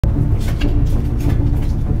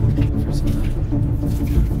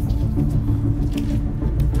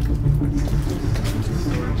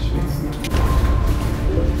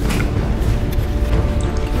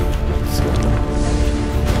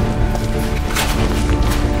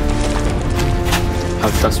How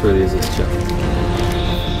trustworthy is this, Joe?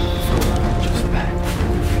 Just bad.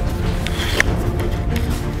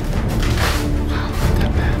 Wow, not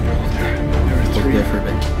that bad. There were three for a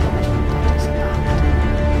bit.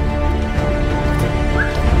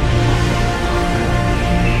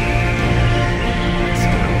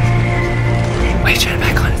 Wait, turn it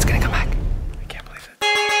back on. It's gonna come back. I can't believe it.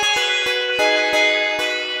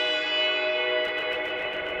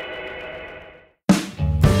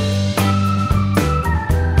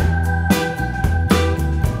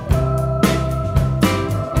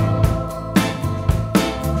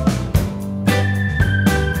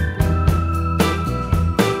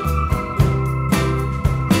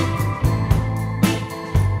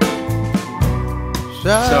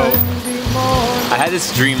 So, I had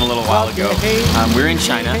this dream a little while ago. We were in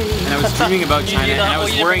China, and I was dreaming about China, and I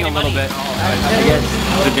was worrying a little bit, I guess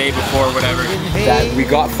the day before or whatever, that we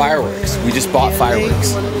got fireworks. We just bought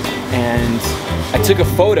fireworks. And I took a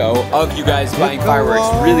photo of you guys buying fireworks,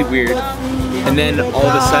 really weird. And then all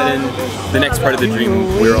of a sudden, the next part of the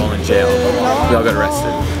dream, we were all in jail. We all got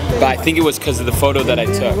arrested. But I think it was because of the photo that I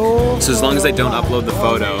took. So as long as I don't upload the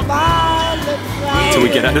photo until we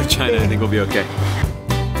get out of China, I think we'll be okay.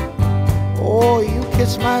 Oh, you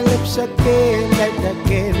kiss my lips again and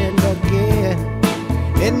again and again,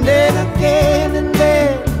 and then again and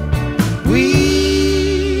then.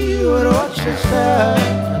 We would watch the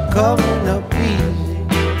sun coming up easy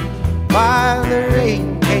while the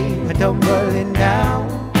rain came tumbling down,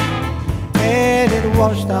 and it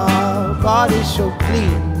washed our bodies so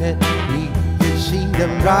clean that we could see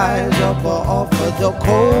them rise up off of the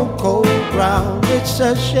cold, cold ground. It's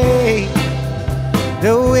a shame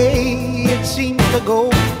the way it seems to go,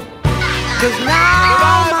 'cause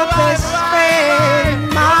now my best friend,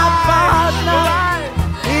 my partner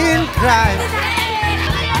in crime,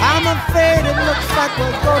 I'm afraid it looks like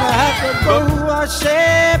we're gonna have to go our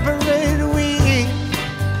separate ways.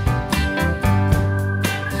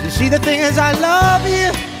 You see, the thing is, I love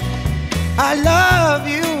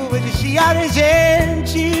you, but you see, I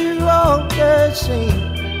resent you all the same.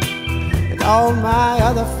 All my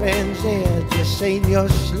other friends, they're just saying you're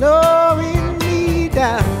slowing me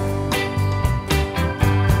down.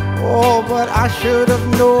 Oh, but I should have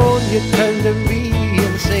known you'd turn to me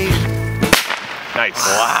and say, Nice.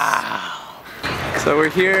 Wow. So we're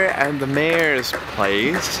here at the mayor's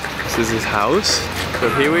place. This is his house. So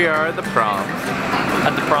here we are at the prom.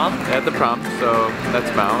 At the prom? At the prom. So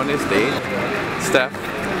that's Mao and his date. Steph,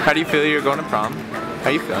 how do you feel you're going to prom? How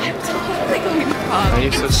are you feeling? I'm totally going to prom. Are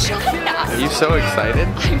you so excited? I'm so excited.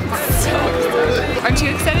 Aren't you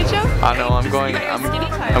excited, Joe? No, I'm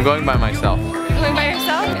going by myself. You're going by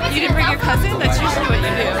yourself? You didn't bring your cousin? That's usually what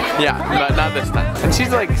you do. Yeah, but not this time. And she's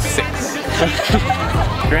like 6.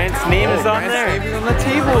 Grant's name is on there. Grant's name is on the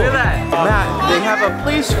table. Look at that. Matt, they have a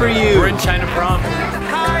place for you. We're in China prom.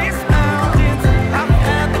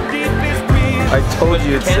 I told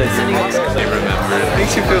you it said they remember. It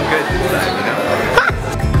makes you feel good this time, you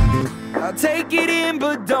know? I'll take it in,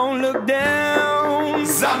 but don't look down.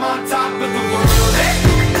 'Cause I'm on top of the world, eh?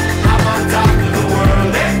 I'm on top of the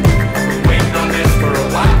world, eh? Waiting on this for a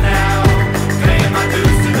while now. Paying my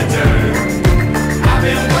dues to the dirt. I've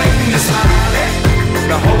been waiting to smile, eh?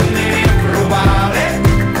 Been holding it in for a while, eh?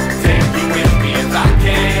 Take you with me if I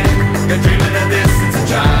can. Been dreaming of this since a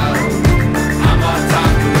child. I'm on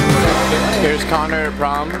top of the world. Here's Connor at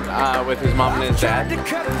prom with his mom and his dad.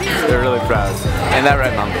 They're really proud. Ain't that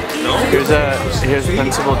right, Mom? No. Here's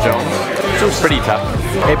Principal Jones. It was pretty tough.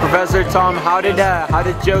 Hey, Professor Tom, how did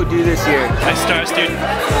Joe do this year? My star student.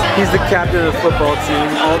 He's the captain of the football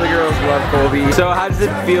team. All the girls love Colby. So how does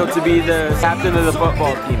it feel to be the captain of the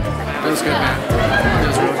football team? It was good, man. It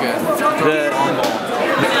was real good.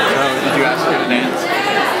 Did you ask her to dance?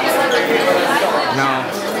 No.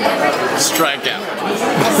 Strike out.